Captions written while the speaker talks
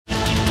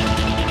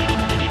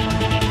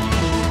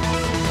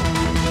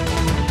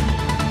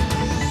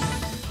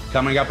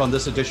Coming up on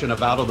this edition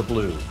of Out of the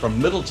Blue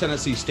from Middle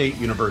Tennessee State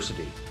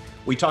University,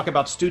 we talk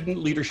about student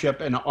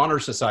leadership and honor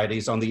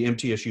societies on the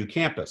MTSU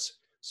campus,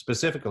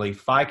 specifically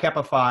Phi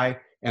Kappa Phi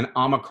and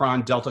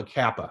Omicron Delta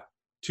Kappa,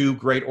 two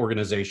great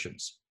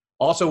organizations.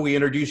 Also, we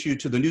introduce you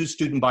to the new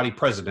student body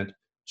president,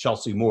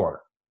 Chelsea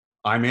Moore.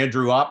 I'm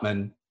Andrew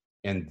Ottman,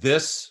 and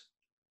this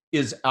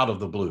is Out of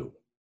the Blue.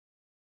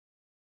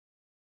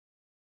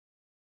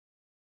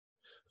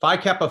 Phi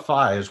Kappa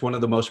Phi is one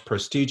of the most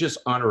prestigious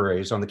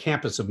honoraries on the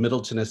campus of Middle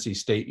Tennessee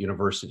State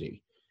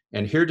University.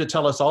 And here to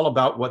tell us all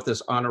about what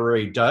this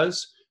honorary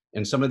does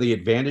and some of the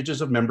advantages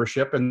of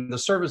membership and the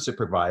service it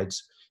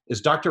provides is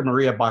Dr.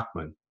 Maria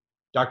Bachman.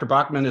 Dr.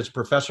 Bachman is a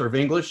professor of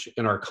English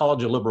in our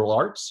College of Liberal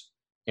Arts,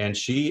 and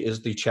she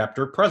is the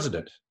chapter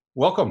president.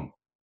 Welcome.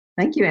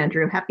 Thank you,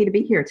 Andrew. Happy to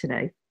be here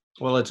today.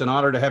 Well, it's an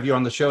honor to have you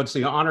on the show. It's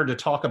the honor to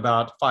talk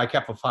about Phi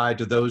Kappa Phi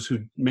to those who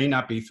may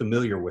not be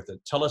familiar with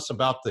it. Tell us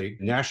about the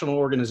national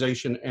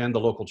organization and the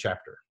local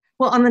chapter.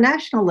 Well, on the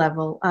national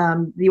level,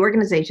 the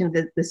organization,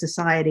 the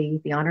society,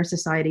 the Honor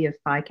Society of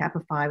Phi Kappa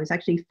Phi was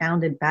actually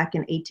founded back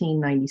in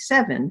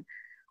 1897.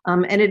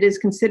 And it is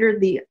considered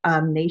the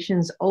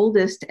nation's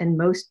oldest and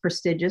most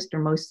prestigious or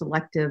most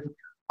selective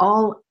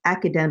all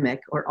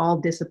academic or all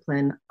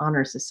discipline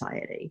honor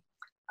society.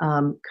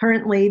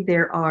 Currently,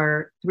 there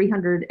are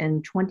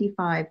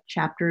 325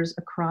 chapters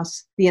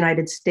across the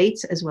United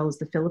States as well as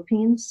the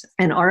Philippines.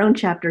 And our own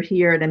chapter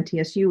here at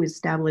MTSU was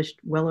established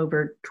well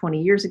over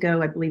 20 years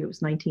ago. I believe it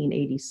was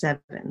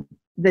 1987.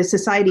 The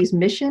society's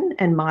mission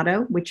and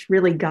motto, which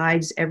really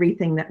guides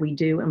everything that we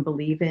do and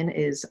believe in,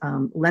 is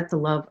let the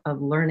love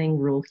of learning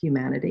rule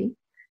humanity.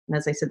 And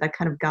as I said, that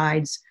kind of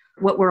guides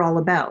what we're all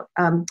about.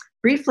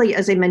 Briefly,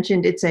 as I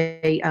mentioned, it's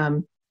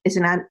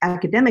an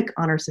academic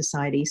honor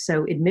society,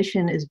 so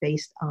admission is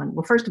based on,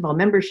 well, first of all,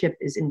 membership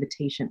is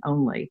invitation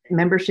only.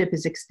 Membership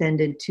is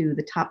extended to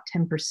the top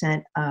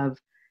 10% of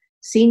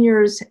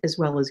seniors as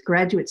well as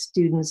graduate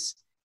students,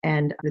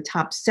 and the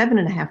top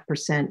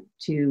 7.5%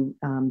 to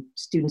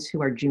students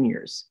who are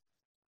juniors.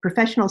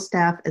 Professional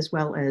staff as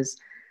well as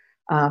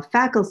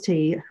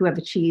faculty who have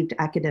achieved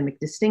academic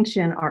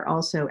distinction are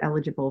also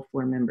eligible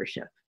for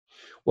membership.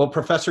 Well,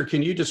 Professor,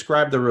 can you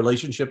describe the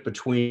relationship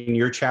between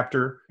your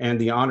chapter and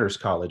the Honors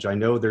College? I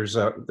know there's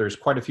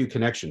quite a few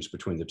connections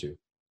between the two.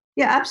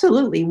 Yeah,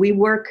 absolutely. We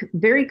work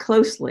very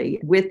closely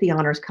with the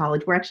Honors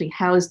College. We're actually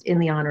housed in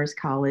the Honors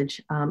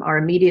College. Our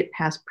immediate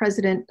past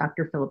president,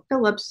 Dr. Philip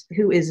Phillips,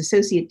 who is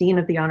Associate Dean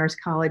of the Honors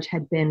College,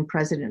 had been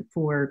president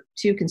for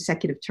 2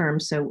 consecutive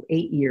terms, so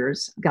 8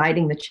 years,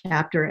 guiding the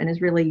chapter, and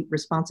is really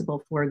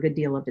responsible for a good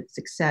deal of its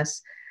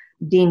success.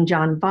 Dean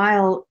John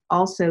Weil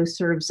also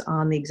serves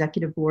on the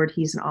executive board.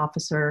 He's an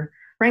officer.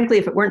 Frankly,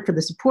 if it weren't for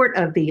the support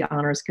of the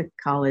Honors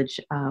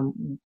College,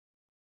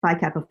 Phi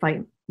Kappa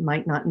Phi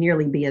might not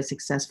nearly be as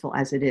successful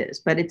as it is.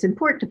 But it's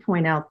important to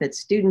point out that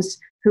students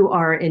who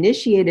are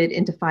initiated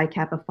into Phi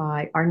Kappa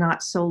Phi are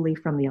not solely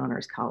from the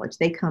Honors College.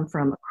 They come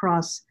from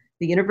across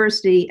the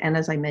university. And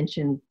as I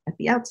mentioned at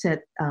the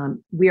outset,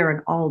 we are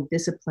an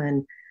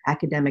all-discipline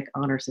academic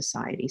honor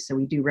society. So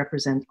we do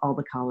represent all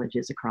the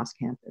colleges across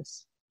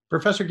campus.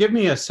 Professor, give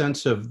me a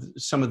sense of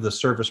some of the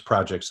service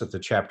projects that the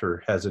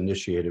chapter has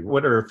initiated.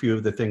 What are a few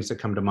of the things that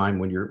come to mind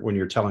when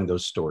you're telling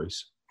those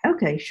stories?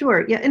 Okay,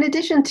 sure. Yeah, in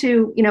addition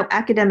to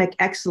academic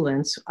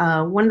excellence,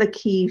 one of the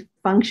key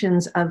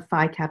functions of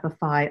Phi Kappa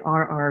Phi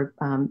are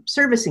our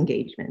service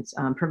engagements,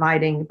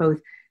 providing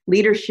both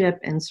leadership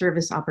and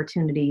service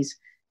opportunities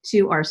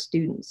to our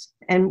students.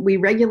 And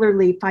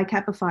Phi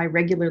Kappa Phi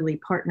regularly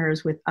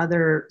partners with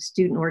other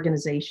student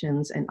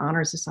organizations and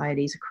honor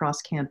societies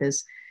across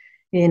campus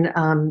in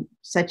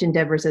such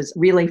endeavors as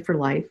Relay for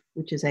Life,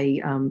 which is a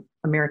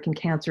American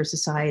Cancer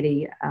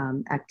Society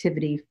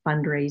activity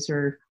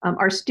fundraiser.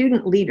 Our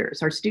student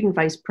leaders, our student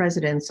vice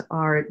presidents,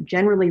 are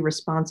generally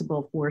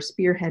responsible for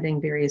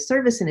spearheading various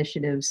service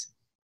initiatives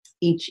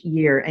each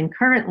year. And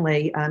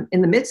currently, in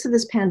the midst of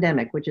this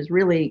pandemic, which is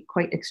really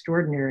quite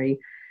extraordinary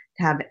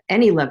to have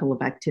any level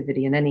of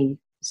activity in any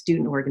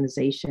student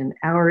organization,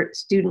 our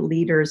student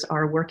leaders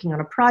are working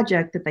on a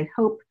project that they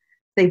hope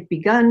they've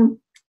begun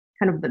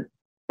kind of the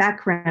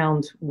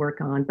background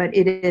work on, but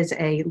it is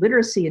a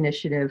literacy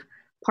initiative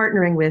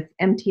partnering with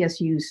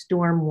MTSU's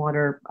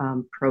stormwater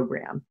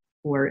program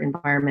for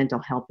environmental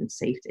health and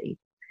safety.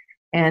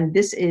 And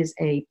this is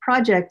a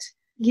project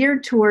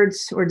geared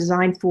towards or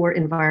designed for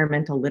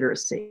environmental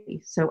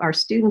literacy. So our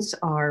students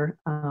are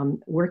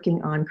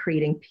working on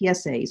creating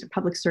PSAs or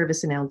public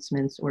service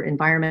announcements or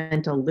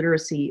environmental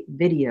literacy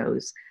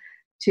videos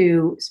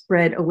to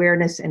spread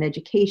awareness and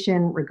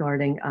education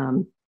regarding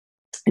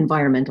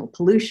environmental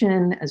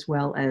pollution, as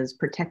well as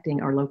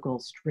protecting our local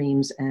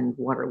streams and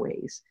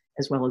waterways,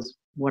 as well as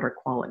water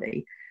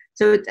quality.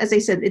 So as I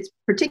said, it's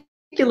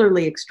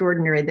particularly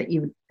extraordinary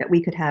that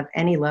we could have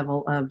any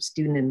level of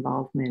student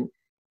involvement,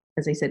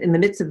 as I said, in the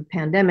midst of the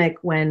pandemic,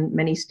 when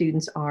many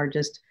students are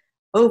just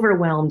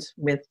overwhelmed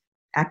with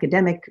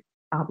academic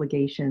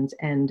obligations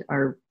and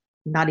are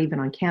not even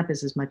on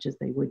campus as much as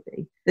they would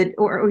be. The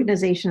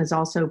organization has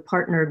also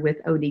partnered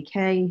with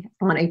ODK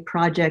on a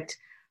project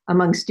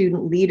among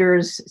student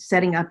leaders,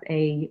 setting up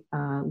a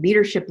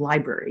leadership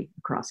library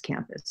across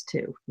campus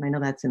too. And I know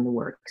that's in the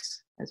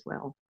works as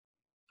well.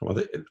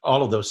 Well,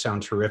 all of those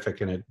sound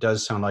terrific, and it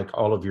does sound like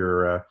all of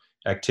your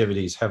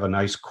activities have a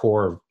nice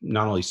core of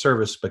not only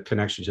service, but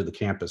connection to the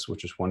campus,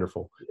 which is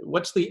wonderful.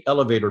 What's the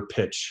elevator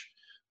pitch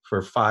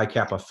for Phi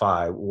Kappa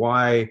Phi?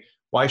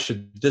 Why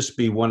should this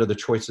be one of the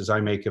choices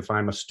I make if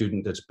I'm a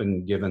student that's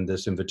been given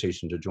this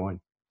invitation to join?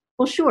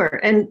 Well, sure.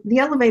 And the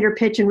elevator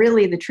pitch, and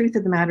really the truth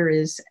of the matter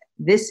is,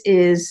 this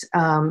is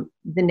the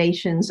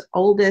nation's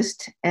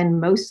oldest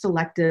and most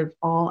selective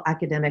all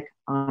academic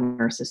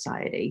honor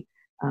society.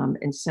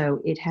 And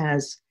so it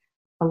has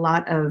a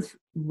lot of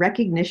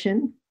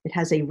recognition. It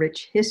has a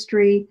rich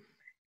history.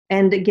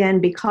 And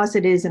again, because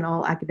it is an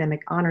all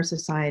academic honor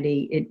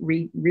society, it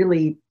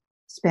really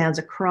spans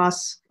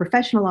across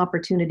professional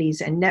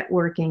opportunities and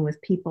networking with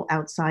people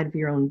outside of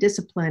your own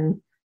discipline.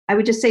 I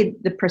would just say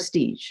the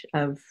prestige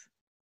of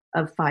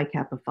Phi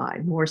Kappa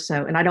Phi more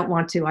so. And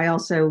I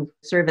also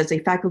serve as a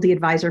faculty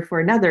advisor for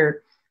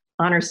another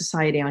honor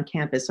society on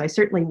campus. So I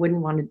certainly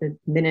wouldn't want to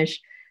diminish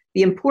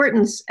the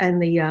importance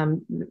and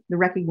the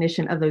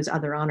recognition of those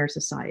other honor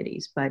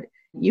societies. But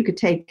you could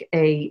take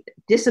a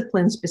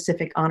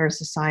discipline-specific honor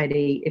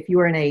society. If you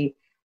are in a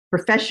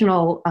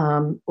professional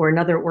or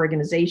another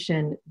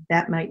organization,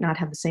 that might not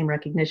have the same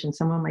recognition.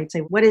 Someone might say,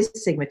 what is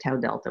Sigma Tau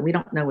Delta? We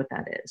don't know what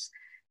that is.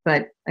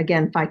 But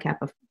again, Phi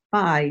Kappa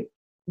Phi,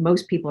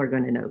 most people are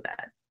going to know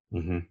that.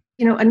 Mm-hmm.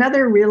 You know,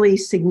 another really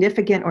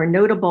significant or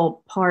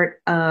notable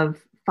part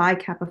of Phi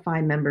Kappa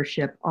Phi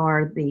membership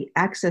are the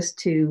access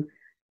to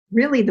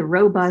really the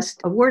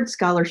robust award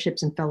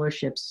scholarships and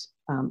fellowships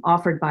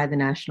offered by the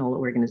national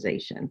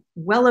organization.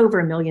 Well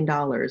over $1 million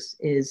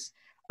is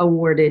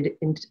awarded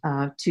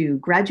to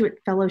graduate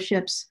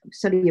fellowships,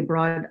 study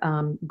abroad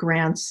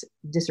grants,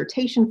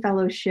 dissertation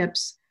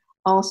fellowships.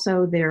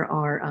 Also, there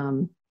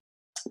are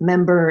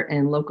member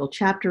and local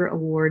chapter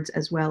awards,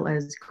 as well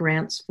as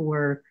grants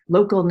for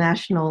local,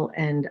 national,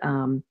 and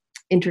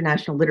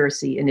international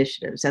literacy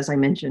initiatives, as I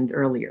mentioned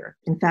earlier.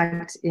 In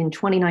fact, in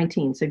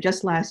 2019, so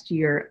just last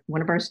year,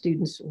 one of our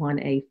students won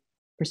a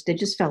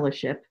prestigious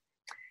fellowship,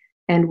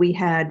 and we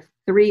had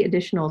 3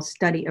 additional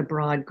study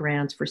abroad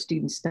grants for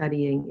students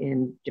studying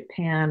in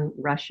Japan,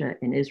 Russia,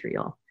 and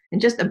Israel.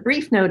 And just a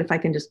brief note, if I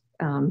can just,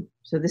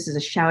 so this is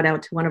a shout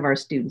out to one of our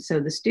students. So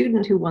the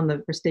student who won the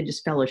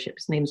prestigious fellowship,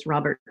 his name's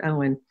Robert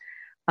Owen.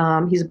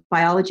 He's a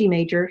biology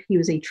major. He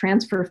was a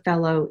transfer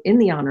fellow in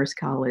the Honors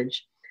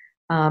College.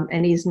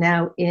 And he's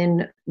now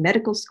in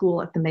medical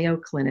school at the Mayo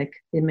Clinic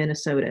in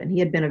Minnesota. And he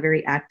had been a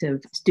very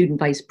active student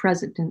vice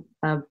president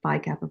of Phi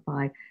Kappa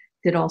Phi,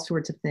 did all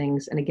sorts of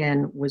things, and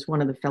again, was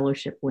one of the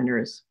fellowship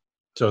winners.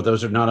 So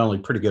those are not only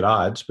pretty good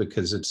odds,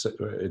 because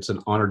it's an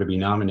honor to be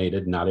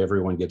nominated. Not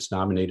everyone gets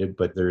nominated,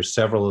 but there's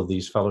several of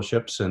these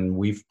fellowships, and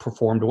we've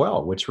performed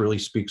well, which really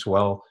speaks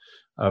well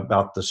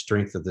about the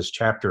strength of this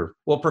chapter.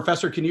 Well,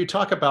 Professor, can you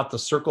talk about the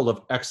Circle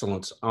of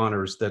Excellence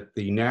honors that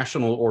the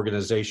national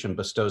organization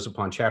bestows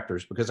upon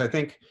chapters? Because I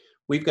think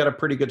we've got a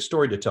pretty good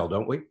story to tell,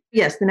 don't we?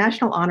 Yes, the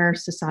National Honor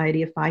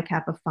Society of Phi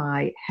Kappa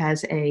Phi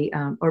has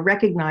or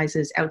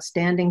recognizes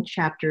outstanding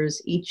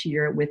chapters each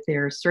year with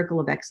their Circle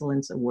of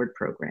Excellence Award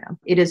program.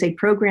 It is a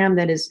program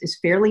that is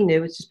fairly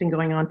new. It's just been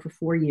going on for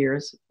 4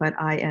 years, but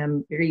I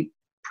am very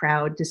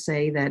proud to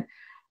say that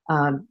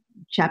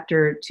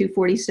Chapter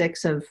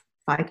 246 of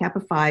Phi Kappa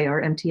Phi,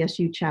 our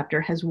MTSU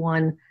chapter, has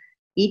won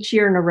each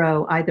year in a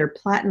row either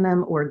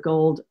platinum or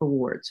gold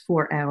awards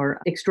for our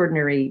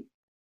extraordinary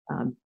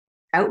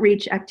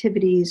outreach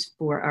activities,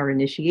 for our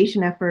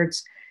initiation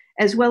efforts,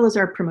 as well as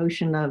our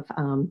promotion of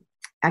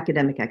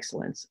academic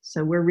excellence.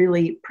 So we're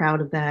really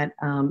proud of that.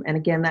 And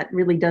again, that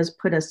really does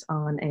put us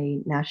on a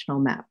national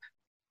map.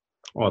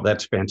 Well,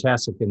 that's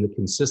fantastic. And the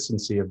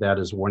consistency of that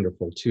is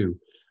wonderful too.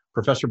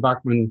 Professor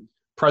Bachman,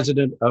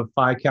 president of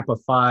Phi Kappa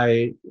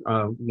Phi,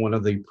 one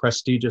of the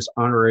prestigious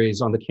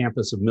honorees on the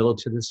campus of Middle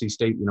Tennessee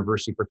State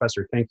University.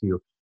 Professor, thank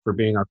you for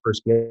being our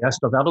first guest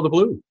of Out of the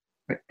Blue.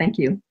 Thank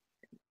you.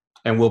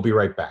 And we'll be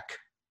right back.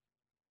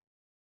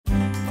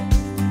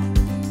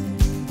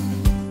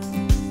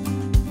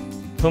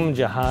 Tum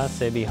jaha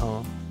se bhi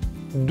ho.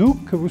 D'où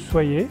que vous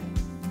soyez,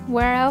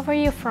 Wherever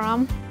you're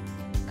from,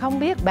 không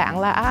biết bạn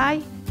là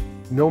ai.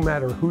 no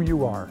matter who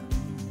you are,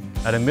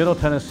 At a Middle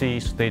Tennessee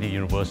State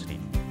University.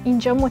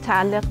 اینجا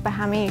متعلق به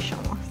همه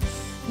شماست.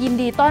ยิน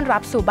ดีต้อนรั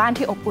บสู่บ้าน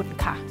ที่อบอุ่น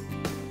ค่ะ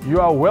you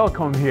are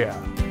welcome here.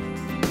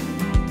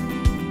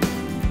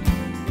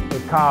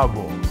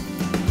 Cabo.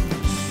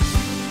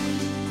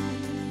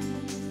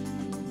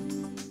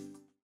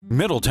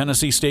 Middle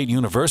Tennessee State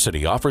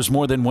University offers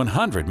more than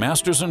 100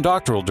 master's and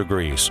doctoral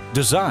degrees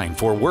designed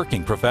for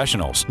working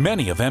professionals.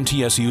 Many of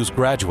MTSU's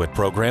graduate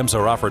programs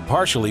are offered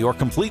partially or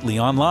completely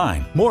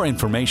online. More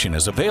information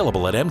is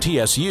available at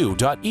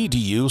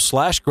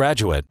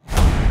mtsu.edu/graduate.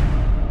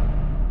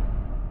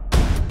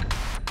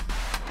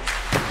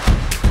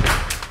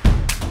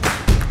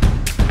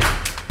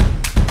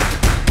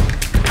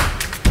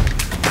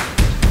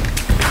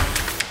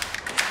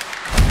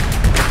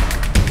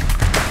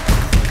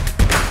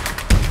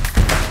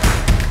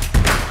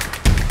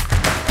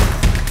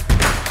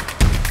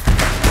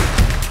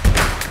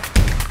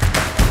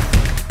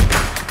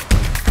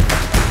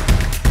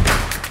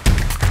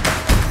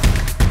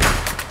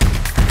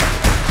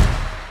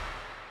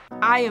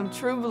 I am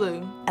True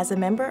Blue. As a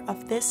member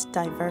of this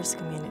diverse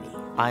community,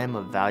 I am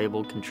a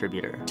valuable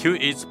contributor to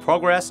its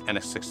progress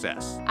and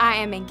success. I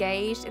am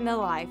engaged in the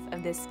life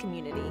of this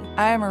community.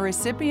 I am a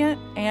recipient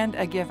and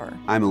a giver.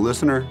 I'm a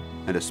listener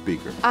and a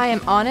speaker. I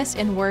am honest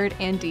in word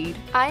and deed.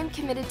 I am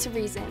committed to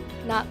reason,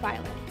 not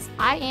violence.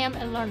 I am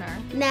a learner.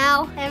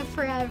 Now and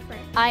forever.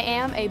 I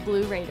am a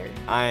Blue Raider.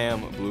 I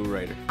am a Blue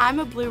Raider. I'm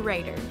a Blue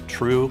Raider.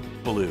 True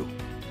Blue.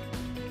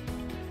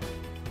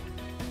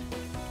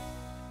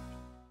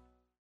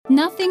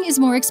 Nothing is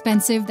more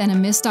expensive than a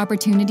missed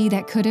opportunity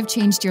that could have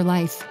changed your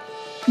life.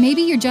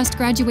 Maybe you're just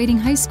graduating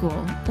high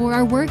school, or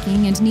are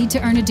working and need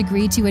to earn a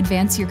degree to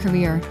advance your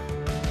career.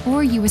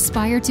 Or you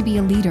aspire to be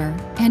a leader,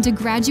 and a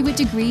graduate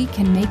degree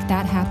can make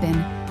that happen.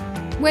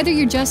 Whether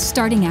you're just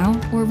starting out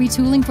or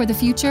retooling for the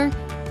future,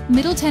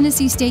 Middle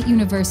Tennessee State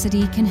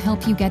University can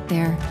help you get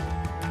there.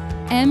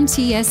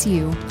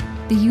 MTSU,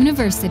 the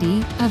University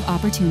of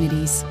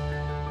Opportunities.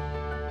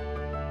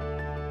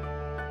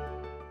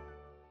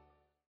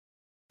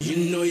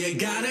 You know you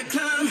gotta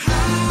climb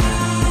higher.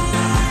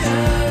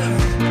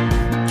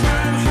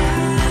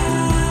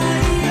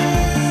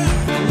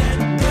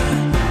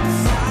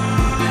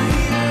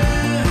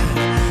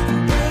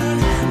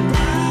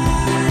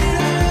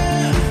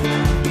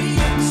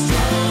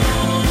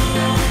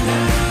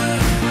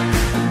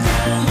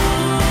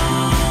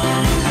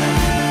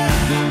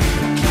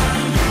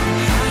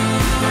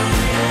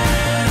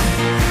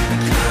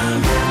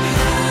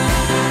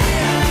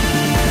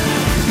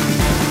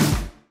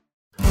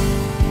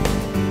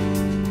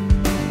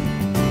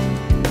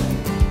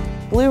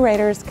 Blue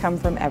Raiders come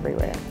from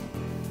everywhere.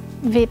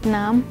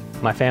 Vietnam.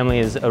 My family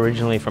is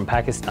originally from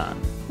Pakistan.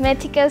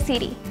 Mexico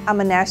City. I'm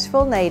a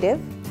Nashville native.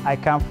 I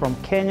come from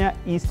Kenya,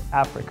 East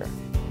Africa.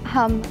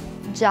 हम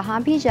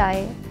जहाँ भी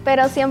जाए,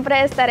 pero siempre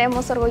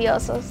estaremos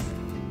orgullosos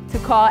to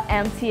call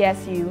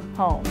MTSU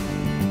home.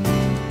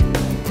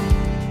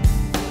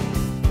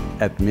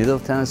 At Middle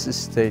Tennessee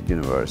State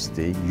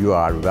University, you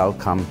are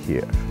welcome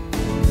here.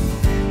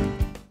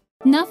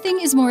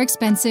 Nothing is more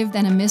expensive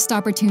than a missed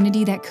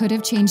opportunity that could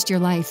have changed your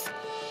life.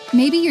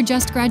 Maybe you're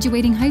just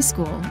graduating high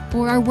school,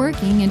 or are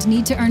working and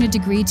need to earn a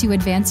degree to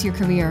advance your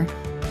career.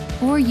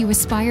 Or you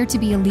aspire to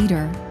be a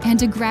leader,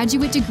 and a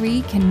graduate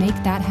degree can make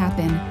that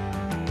happen.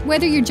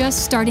 Whether you're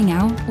just starting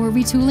out or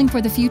retooling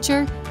for the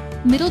future,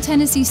 Middle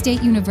Tennessee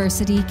State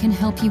University can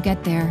help you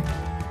get there.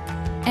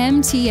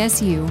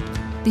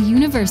 MTSU, the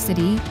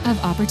University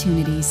of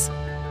Opportunities.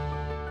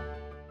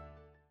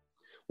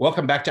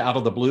 Welcome back to Out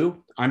of the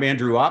Blue. I'm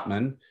Andrew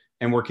Ottman,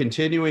 and we're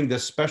continuing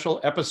this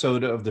special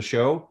episode of the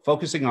show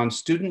focusing on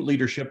student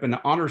leadership and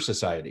honor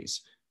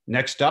societies.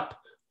 Next up,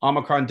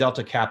 Omicron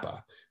Delta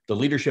Kappa, the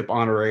leadership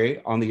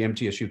honorary on the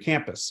MTSU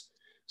campus.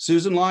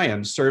 Susan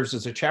Lyons serves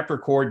as a chapter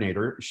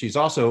coordinator. She's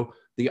also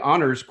the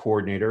honors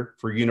coordinator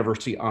for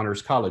University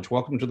Honors College.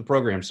 Welcome to the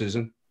program,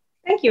 Susan.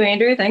 Thank you,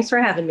 Andrew. Thanks for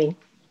having me.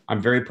 I'm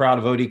very proud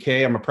of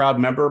ODK. I'm a proud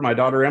member. My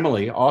daughter,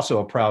 Emily, also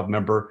a proud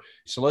member.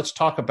 So let's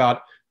talk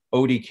about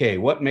ODK.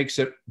 What makes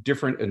it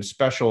different and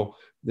special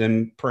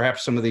than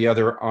perhaps some of the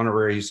other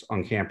honoraries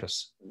on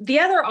campus? The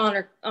other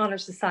honor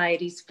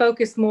societies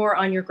focus more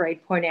on your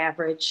grade point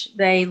average.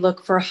 They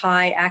look for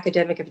high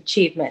academic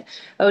achievement.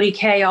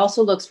 ODK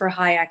also looks for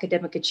high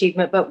academic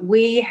achievement, but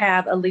we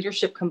have a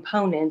leadership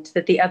component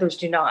that the others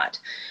do not.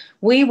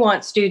 We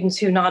want students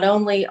who not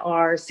only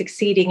are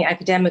succeeding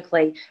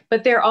academically,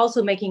 but they're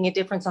also making a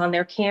difference on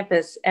their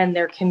campus and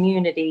their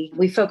community.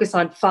 We focus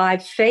on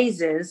 5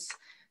 phases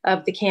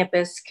of the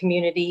campus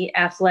community: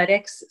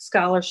 athletics,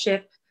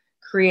 scholarship,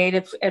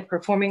 creative and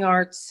performing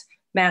arts,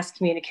 mass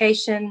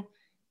communication,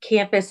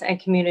 campus and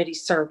community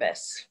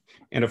service.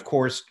 And of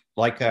course,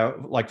 like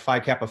Phi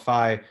Kappa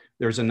Phi,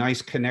 there's a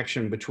nice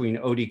connection between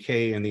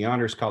ODK and the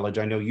Honors College.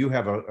 I know you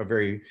have a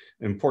very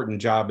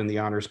important job in the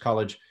Honors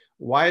College.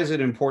 Why is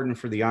it important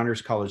for the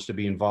Honors College to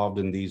be involved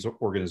in these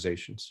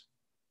organizations?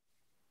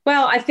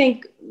 Well, I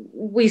think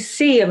we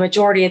see a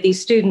majority of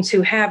these students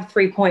who have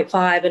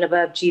 3.5 and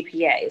above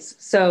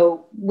GPAs.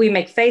 So we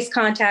make face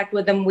contact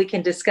with them. We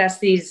can discuss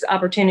these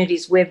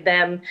opportunities with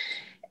them.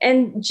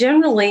 And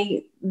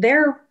generally,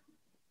 they're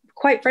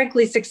quite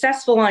frankly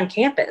successful on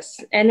campus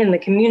and in the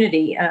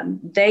community.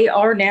 They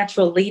are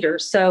natural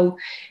leaders. So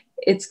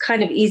it's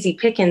kind of easy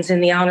pickings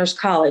in the Honors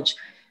College.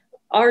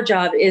 Our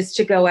job is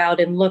to go out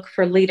and look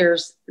for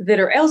leaders that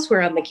are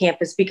elsewhere on the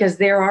campus, because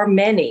there are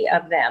many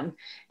of them,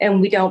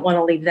 and we don't want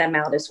to leave them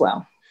out as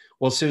well.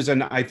 Well,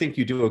 Susan, I think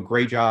you do a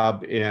great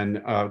job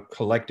in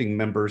collecting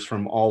members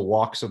from all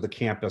walks of the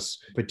campus,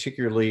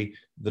 particularly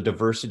the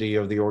diversity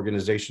of the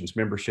organization's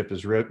membership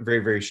is very,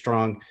 very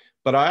strong.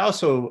 But I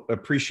also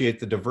appreciate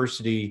the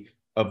diversity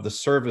of the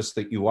service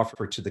that you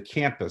offer to the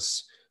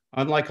campus.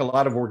 Unlike a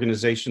lot of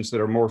organizations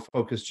that are more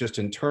focused just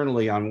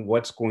internally on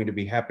what's going to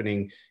be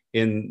happening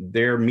in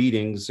their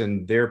meetings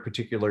and their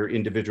particular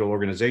individual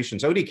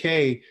organizations,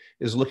 ODK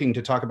is looking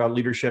to talk about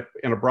leadership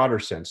in a broader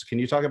sense. Can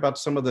you talk about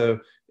some of the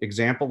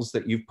examples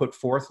that you've put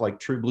forth, like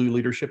True Blue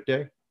Leadership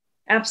Day?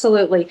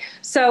 Absolutely.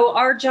 So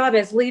our job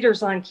as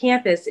leaders on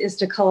campus is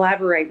to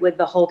collaborate with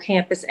the whole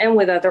campus and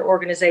with other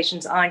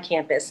organizations on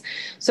campus.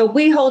 So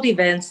we hold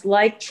events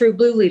like True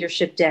Blue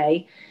Leadership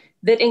Day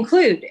that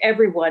include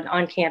everyone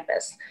on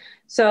campus.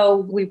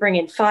 So we bring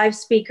in 5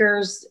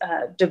 speakers,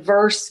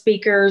 diverse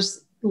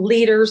speakers,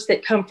 leaders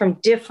that come from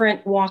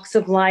different walks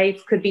of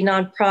life, could be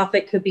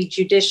nonprofit, could be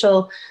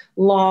judicial,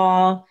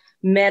 law,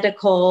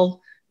 medical,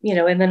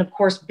 and then of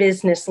course,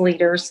 business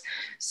leaders.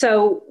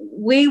 So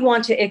we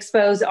want to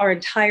expose our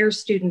entire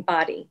student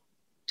body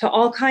to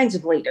all kinds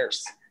of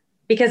leaders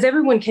because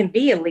everyone can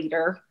be a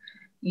leader.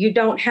 You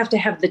don't have to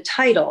have the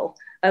title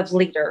of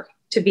leader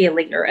to be a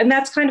leader. And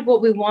that's kind of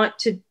what we want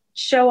to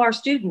show our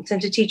students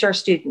and to teach our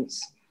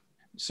students.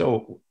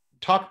 So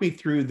talk me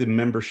through the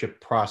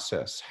membership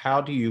process. How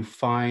do you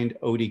find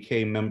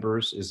ODK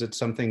members? Is it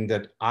something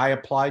that I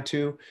apply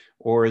to,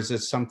 or is it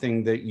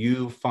something that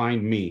you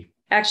find me?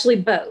 Actually,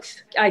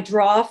 both. I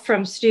draw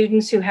from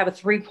students who have a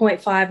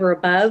 3.5 or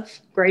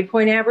above grade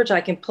point average.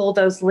 I can pull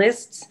those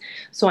lists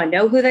so I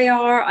know who they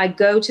are. I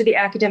go to the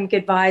academic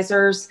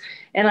advisors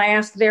and I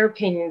ask their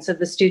opinions of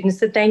the students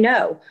that they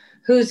know,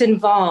 who's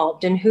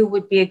involved and who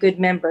would be a good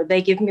member.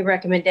 They give me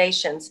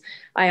recommendations.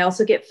 I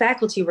also get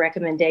faculty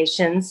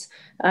recommendations.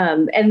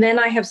 And then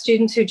I have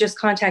students who just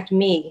contact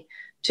me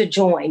to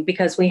join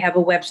because we have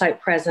a website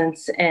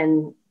presence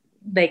and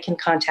they can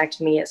contact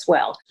me as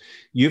well.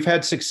 You've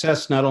had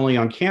success not only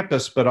on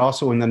campus, but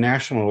also in the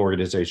national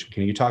organization.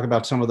 Can you talk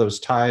about some of those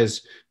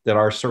ties that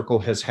our circle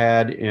has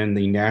had in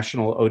the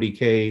national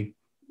ODK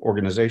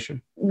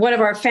organization? One of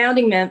our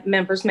founding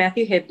members,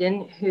 Matthew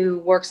Hibden,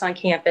 who works on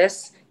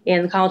campus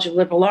in the College of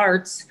Liberal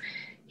Arts,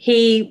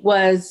 he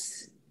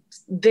was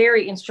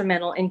very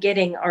instrumental in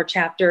getting our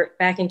chapter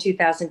back in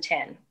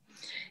 2010.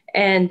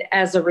 And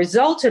as a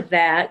result of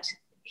that,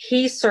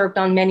 he served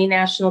on many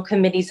national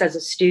committees as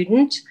a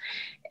student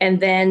and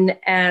then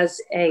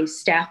as a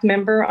staff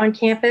member on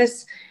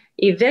campus.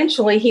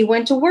 Eventually, he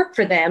went to work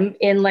for them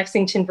in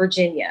Lexington,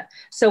 Virginia.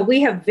 So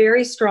we have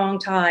very strong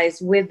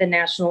ties with the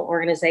national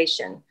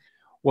organization.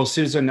 Well,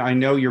 Susan, I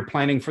know you're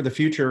planning for the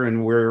future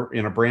and we're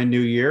in a brand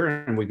new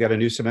year and we've got a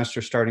new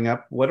semester starting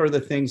up. What are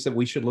the things that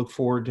we should look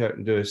forward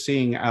to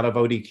seeing out of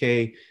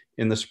ODK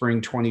in the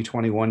spring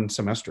 2021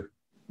 semester?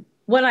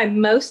 What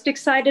I'm most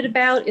excited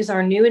about is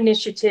our new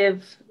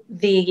initiative,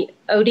 the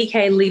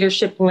ODK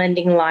Leadership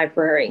Lending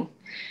Library.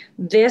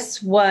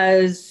 This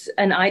was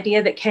an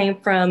idea that came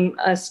from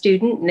a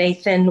student,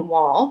 Nathan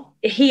Wall.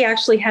 He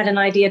actually had an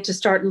idea to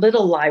start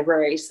little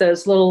libraries,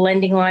 those little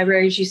lending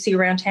libraries you see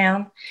around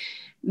town.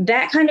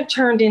 That kind of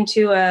turned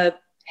into a,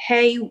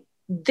 hey,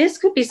 this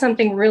could be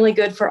something really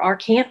good for our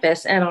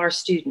campus and our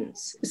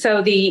students.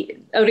 So the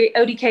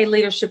ODK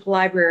Leadership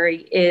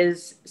Library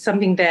is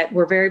something that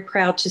we're very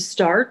proud to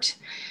start.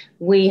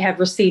 We have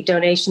received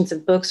donations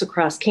of books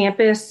across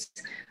campus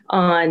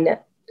on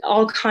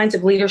all kinds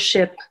of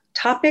leadership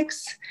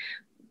topics,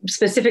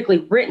 specifically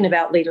written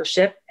about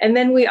leadership. And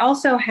then we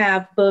also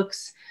have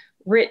books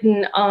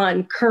written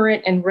on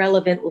current and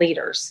relevant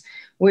leaders.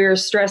 We're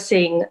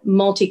stressing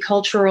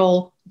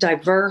multicultural,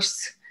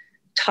 diverse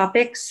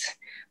topics.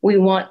 We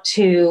want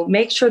to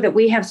make sure that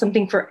we have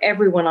something for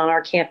everyone on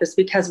our campus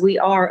because we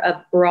are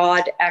a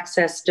broad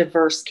access,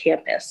 diverse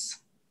campus.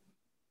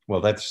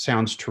 Well, that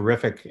sounds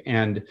terrific.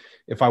 And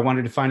if I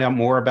wanted to find out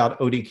more about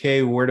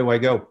ODK, where do I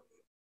go?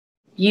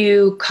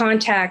 You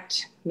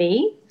contact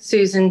me,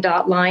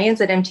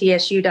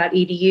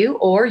 susan.lyons@mtsu.edu,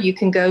 or you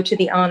can go to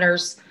the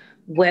honors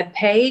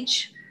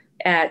webpage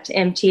at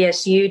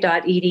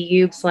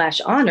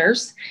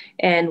mtsu.edu/honors,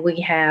 and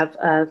we have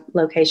a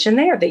location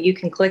there that you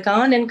can click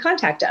on and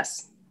contact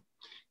us.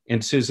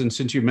 And Susan,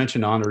 since you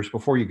mentioned honors,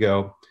 before you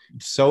go,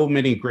 so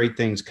many great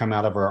things come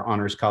out of our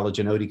Honors College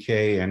and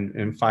ODK,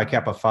 and Phi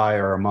Kappa Phi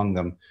are among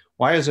them.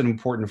 Why is it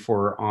important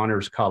for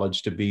Honors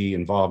College to be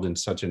involved in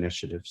such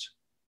initiatives?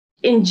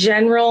 In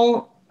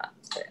general,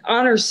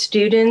 honors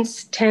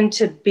students tend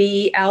to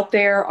be out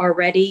there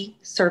already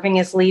serving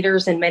as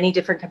leaders in many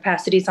different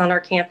capacities on our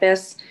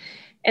campus.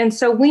 And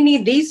so we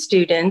need these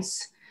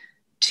students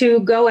to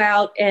go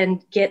out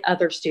and get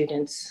other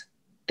students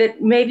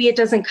that maybe it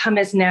doesn't come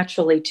as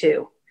naturally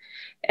to.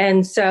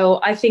 And so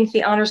I think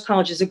the Honors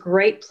College is a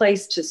great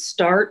place to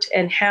start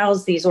and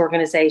house these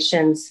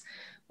organizations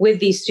with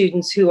these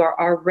students who are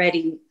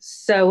already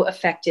so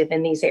effective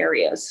in these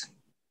areas.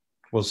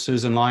 Well,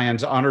 Susan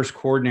Lyons, Honors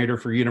Coordinator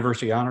for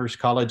University Honors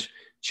College,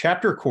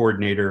 Chapter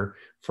Coordinator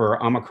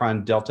for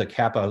Omicron Delta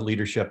Kappa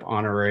Leadership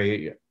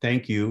Honorary.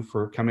 Thank you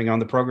for coming on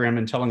the program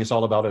and telling us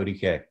all about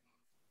ODK.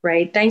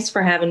 Great. Thanks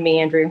for having me,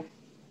 Andrew.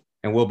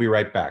 And we'll be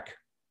right back.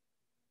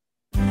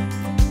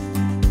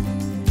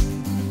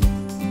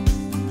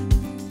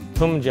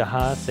 Tum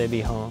jaha se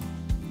bhi ho.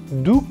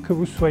 D'où que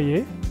vous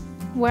soyez.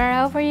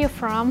 Wherever you're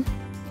from.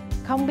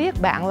 Không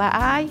biết bạn là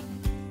ai.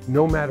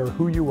 No matter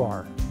who you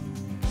are.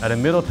 At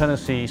Middle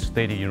Tennessee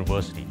State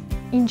University.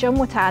 اینجا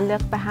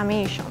متعلق به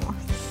همه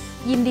شماست.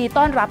ยินดี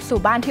ต้อนรับสู่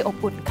บ้านที่อบ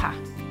อุ่นค่ะ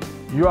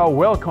You are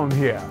welcome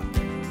here.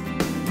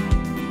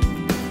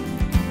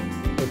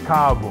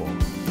 Cabo.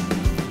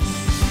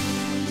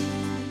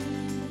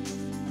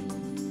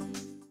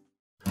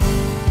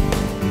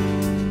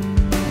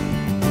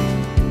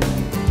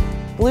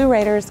 Blue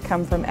Raiders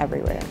come from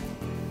everywhere.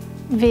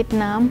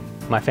 Vietnam.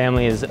 My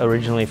family is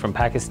originally from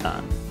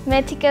Pakistan.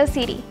 Mexico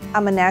City.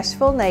 I'm a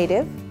Nashville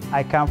native.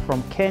 I come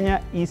from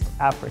Kenya, East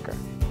Africa.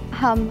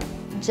 हम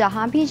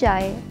जहाँ भी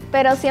जाए,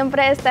 pero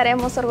siempre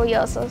estaremos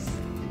orgullosos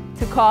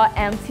to call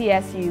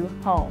MTSU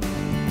home.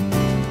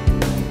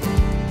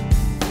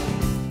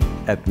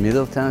 At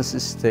Middle Tennessee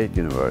State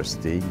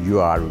University, you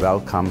are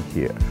welcome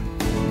here.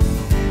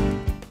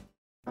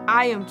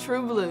 I am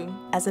True Blue.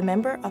 As a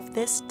member of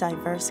this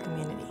diverse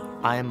community,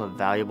 I am a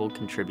valuable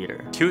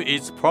contributor to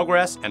its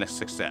progress and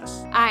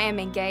success. I am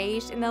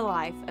engaged in the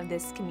life of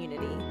this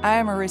community. I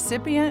am a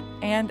recipient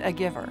and a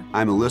giver.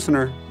 I'm a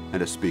listener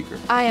and a speaker.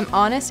 I am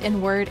honest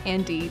in word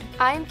and deed.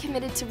 I am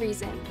committed to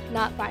reason,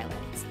 not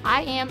violence.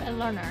 I am a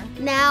learner.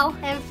 Now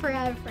and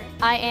forever.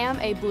 I am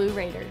a Blue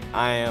Raider.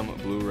 I am a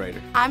Blue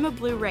Raider. I'm a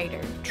Blue Raider.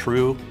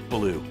 True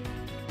Blue.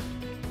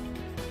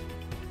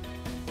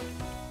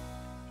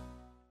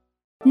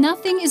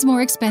 Nothing is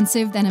more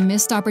expensive than a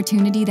missed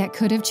opportunity that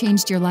could have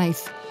changed your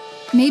life.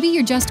 Maybe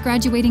you're just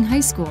graduating high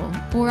school,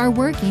 or are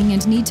working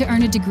and need to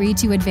earn a degree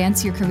to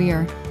advance your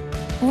career.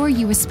 Or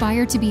you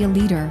aspire to be a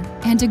leader,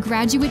 and a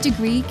graduate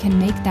degree can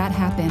make that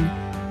happen.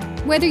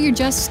 Whether you're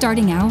just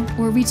starting out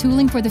or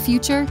retooling for the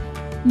future,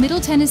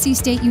 Middle Tennessee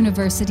State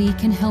University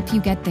can help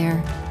you get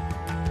there.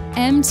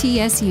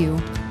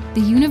 MTSU, the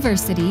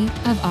University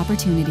of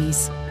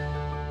Opportunities.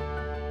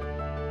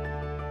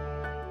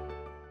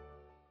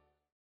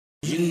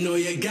 You know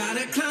you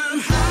gotta climb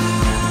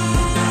higher,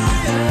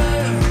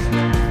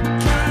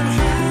 climb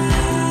higher,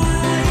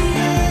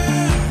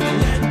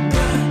 let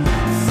the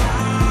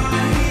fire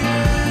burn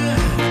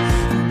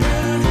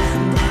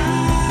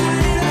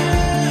brighter,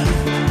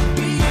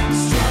 be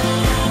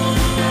stronger,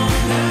 go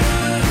longer,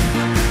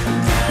 climb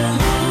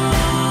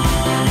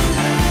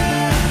higher,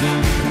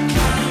 climb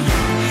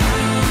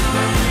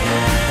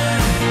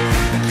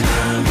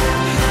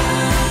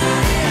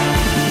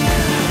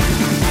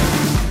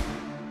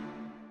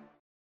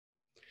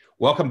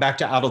Welcome back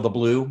to Out of the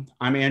Blue.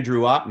 I'm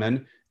Andrew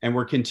Ottman, and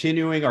we're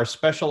continuing our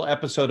special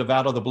episode of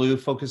Out of the Blue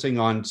focusing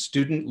on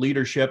student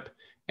leadership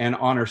and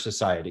honor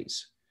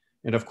societies.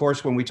 And of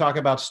course, when we talk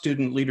about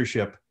student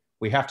leadership,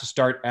 we have to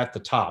start at the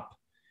top.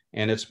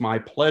 And it's my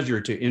pleasure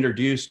to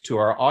introduce to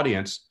our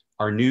audience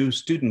our new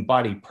student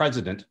body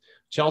president,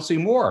 Chelsea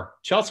Moore.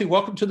 Chelsea,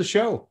 welcome to the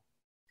show.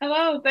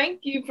 Hello, thank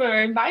you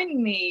for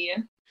inviting me.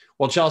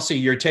 Well, Chelsea,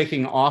 you're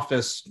taking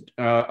office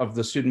of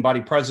the student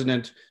body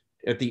president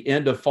at the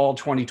end of fall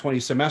 2020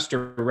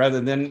 semester rather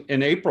than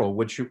in April,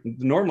 which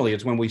normally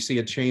is when we see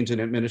a change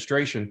in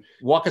administration.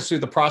 Walk us through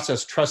the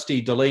process.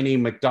 Trustee Delaney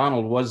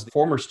McDonald was the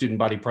former student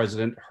body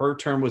president. Her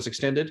term was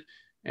extended,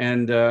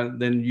 and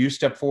then you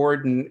stepped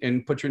forward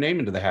and put your name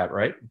into the hat,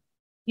 right?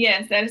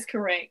 Yes, that is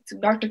correct.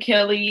 Dr.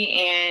 Kelly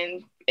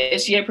and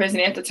SGA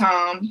president at the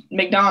time,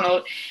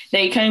 McDonald,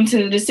 they came to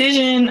the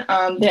decision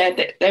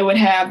that they would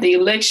have the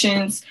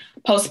elections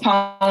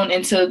postponed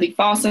into the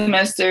fall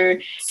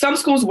semester. Some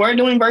schools were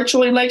doing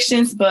virtual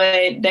elections,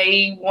 but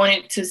they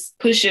wanted to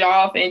push it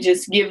off and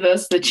just give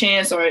us the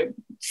chance or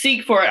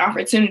seek for an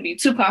opportunity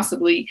to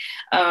possibly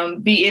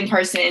be in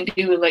person and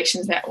do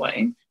elections that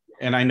way.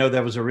 And I know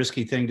that was a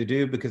risky thing to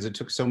do because it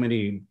took so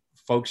many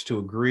folks to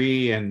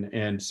agree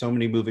and so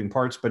many moving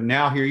parts. But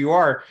now here you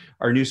are,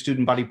 our new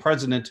student body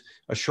president,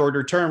 a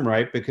shorter term,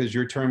 right? Because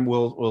your term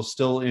will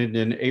still end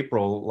in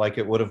April like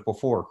it would have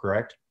before,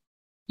 correct?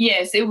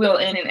 Yes, it will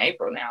end in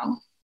April now.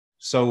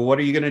 So what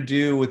are you going to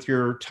do with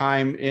your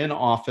time in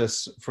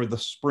office for the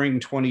spring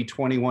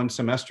 2021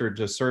 semester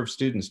to serve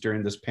students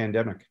during this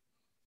pandemic?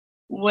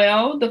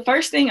 Well, the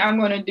first thing I'm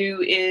going to do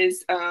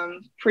is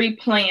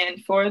pre-plan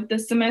for the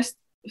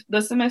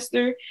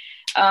semester.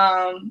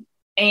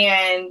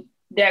 And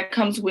that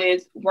comes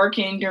with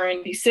working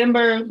during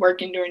December,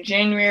 working during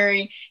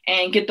January,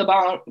 and get the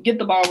ball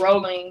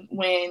rolling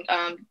when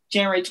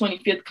January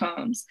 25th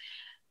comes.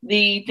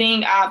 The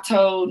thing I've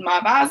told my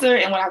advisor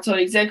and what I've told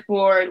the exec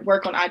board,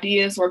 work on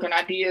ideas.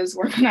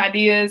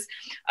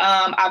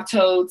 I've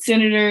told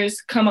senators,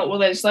 come up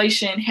with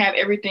legislation, have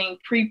everything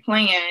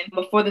pre-planned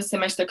before the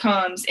semester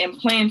comes and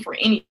plan for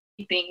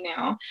anything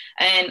now.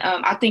 And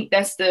I think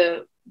that's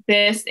the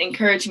best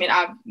encouragement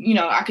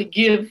I could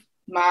give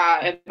my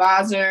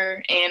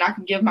advisor, and I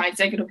can give my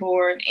executive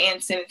board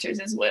and senators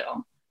as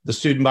well. The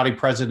student body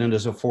president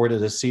is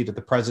afforded a seat at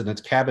the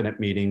president's cabinet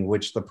meeting,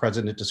 which the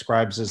president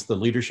describes as the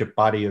leadership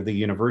body of the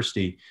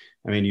university.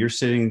 I mean, you're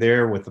sitting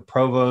there with the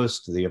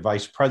provost, the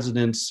vice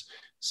presidents,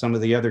 some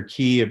of the other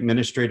key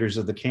administrators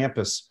of the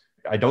campus.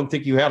 I don't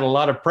think you had a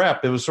lot of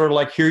prep. It was sort of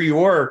like, here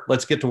you are,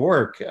 let's get to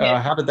work.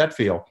 Yeah. How did that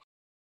feel?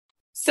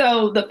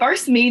 So the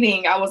first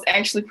meeting, I was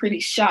actually pretty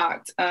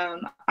shocked. I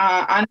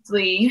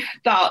honestly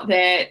thought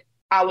that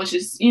I was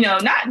just,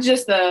 not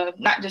just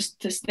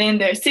to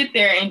sit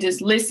there and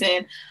just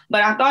listen,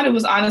 but I thought it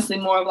was honestly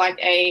more of like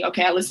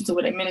I listen to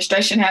what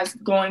administration has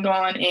going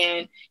on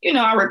and,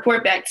 I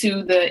report back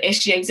to the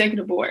SGA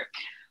executive board.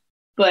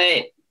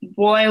 But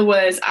boy,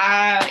 was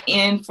I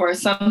in for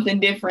something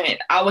different.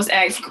 I was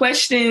asked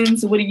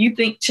questions. What do you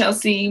think,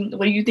 Chelsea?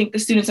 What do you think the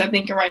students are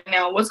thinking right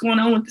now? What's going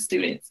on with the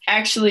students?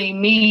 Actually,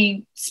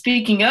 me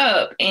speaking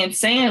up and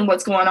saying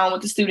what's going on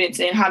with the students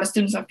and how the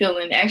students are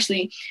feeling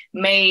actually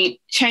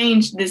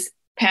changed this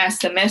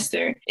past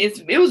semester.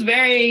 It was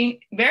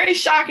very, very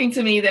shocking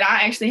to me that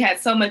I actually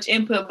had so much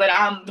input, but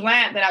I'm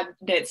glad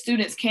that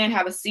students can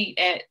have a seat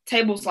at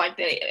tables like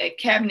that, at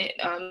cabinet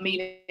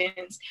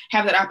meetings,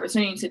 have that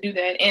opportunity to do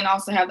that, and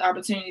also have the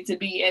opportunity to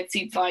be at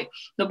seats like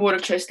the Board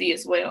of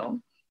Trustees as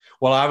well.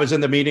 Well, I was in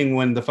the meeting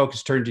when the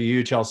focus turned to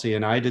you, Chelsea,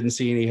 and I didn't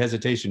see any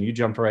hesitation. You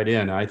jumped right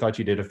in. I thought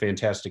you did a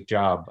fantastic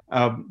job.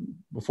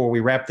 Before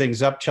we wrap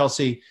things up,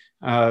 Chelsea,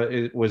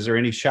 was there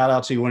any shout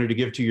outs you wanted to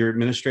give to your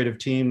administrative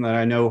team that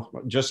I know,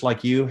 just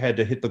like you, had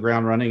to hit the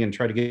ground running and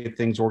try to get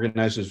things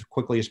organized as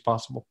quickly as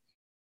possible?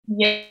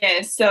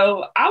 Yes.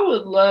 So I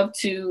would love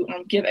to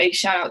give a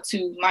shout out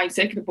to my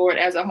executive board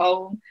as a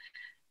whole,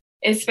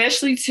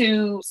 especially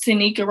to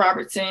Senika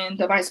Robertson,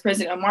 the Vice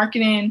President of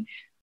Marketing.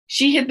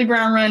 She hit the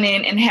ground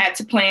running and had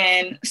to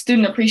plan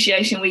Student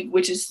Appreciation Week,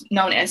 which is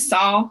known as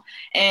SAW.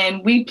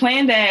 And we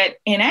planned that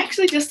in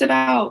actually just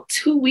about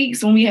 2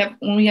 weeks when we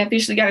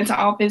officially got into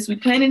office. We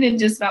planned it in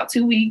just about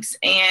 2 weeks,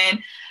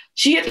 and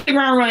she hit the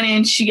ground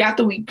running. She got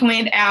the week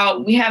planned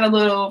out. We had a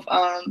little,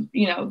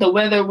 the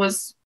weather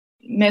was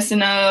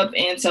messing up,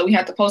 and so we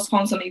had to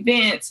postpone some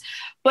events,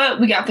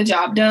 but we got the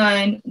job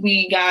done.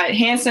 We got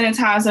hand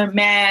sanitizer,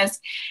 masks,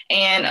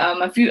 and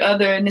a few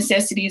other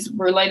necessities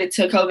related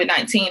to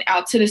COVID-19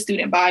 out to the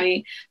student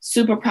body.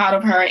 Super proud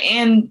of her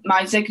and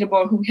my executive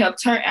board who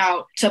helped her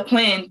out to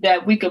plan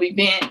that week of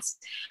events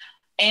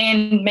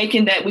and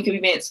making that week of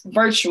events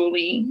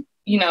virtually,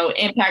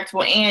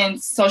 impactful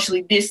and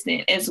socially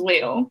distant as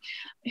well.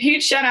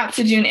 Huge shout out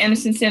to June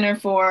Anderson Center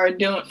for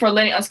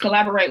letting us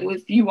collaborate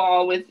with you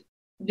all with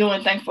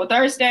doing Thankful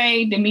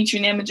Thursday. Dimitri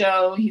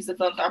Nemajo, he's the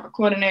philanthropic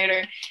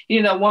coordinator. He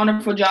did a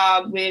wonderful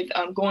job with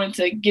going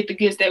to get the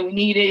goods that we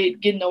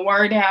needed, getting the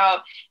word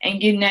out, and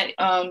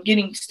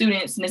getting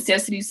students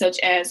necessities such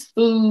as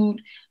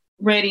food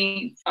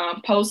ready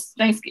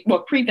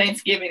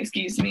pre-Thanksgiving,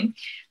 excuse me.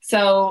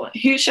 So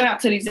huge shout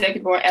out to the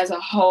executive board as a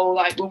whole.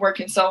 Like, we're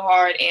working so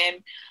hard, and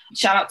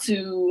shout out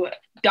to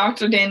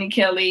Dr. Danny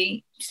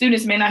Kelly.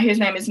 Students may not hear his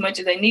name as much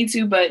as they need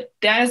to, but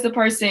that is the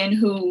person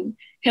who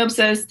helps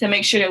us to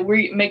make sure that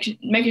we're making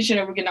sure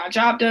that we're getting our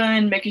job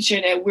done, making sure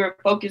that we're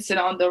focusing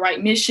on the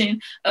right mission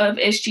of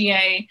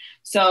SGA.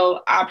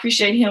 So I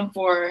appreciate him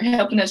for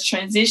helping us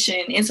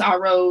transition into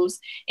our roles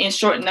in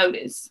short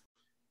notice.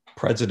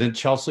 President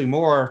Chelsea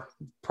Moore,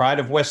 pride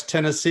of West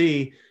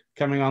Tennessee,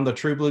 coming on the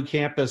True Blue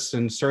campus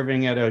and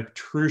serving at a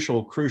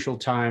crucial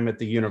time at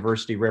the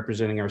university,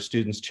 representing our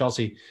students.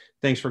 Chelsea,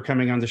 thanks for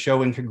coming on the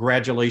show, and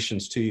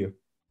congratulations to you.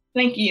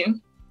 Thank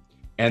you.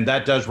 And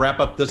that does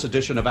wrap up this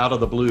edition of Out of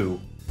the Blue.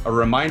 A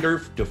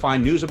reminder, to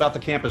find news about the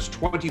campus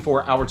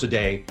 24 hours a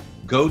day,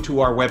 go to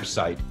our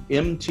website,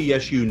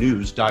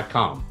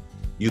 mtsunews.com.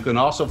 You can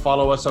also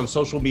follow us on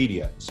social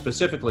media,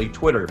 specifically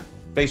Twitter,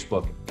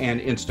 Facebook, and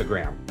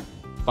Instagram.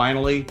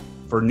 Finally,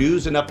 for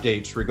news and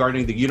updates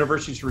regarding the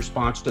university's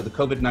response to the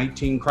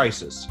COVID-19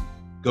 crisis,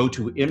 go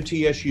to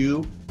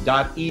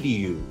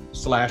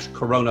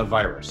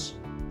mtsu.edu/coronavirus.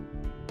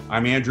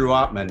 I'm Andrew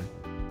Ottman.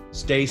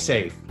 Stay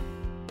safe,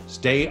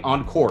 stay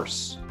on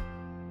course,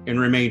 and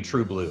remain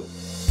true blue.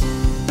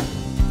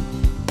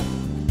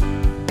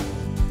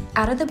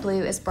 Out of the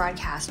Blue is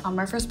broadcast on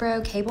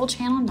Murfreesboro Cable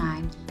Channel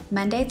 9,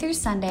 Monday through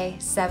Sunday,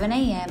 7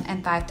 a.m.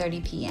 and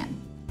 5:30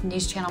 p.m.,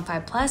 News Channel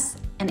 5 Plus,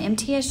 and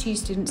MTSU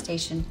student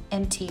station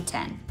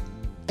MT10.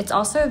 It's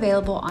also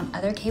available on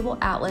other cable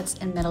outlets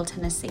in Middle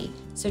Tennessee,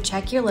 so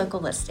check your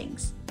local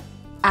listings.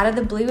 Out of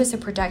the Blue is a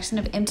production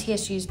of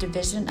MTSU's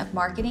Division of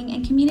Marketing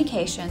and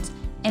Communications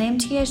and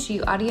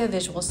MTSU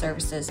Audiovisual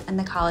Services and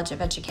the College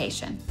of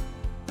Education.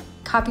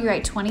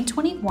 Copyright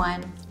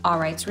 2021, all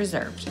rights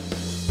reserved.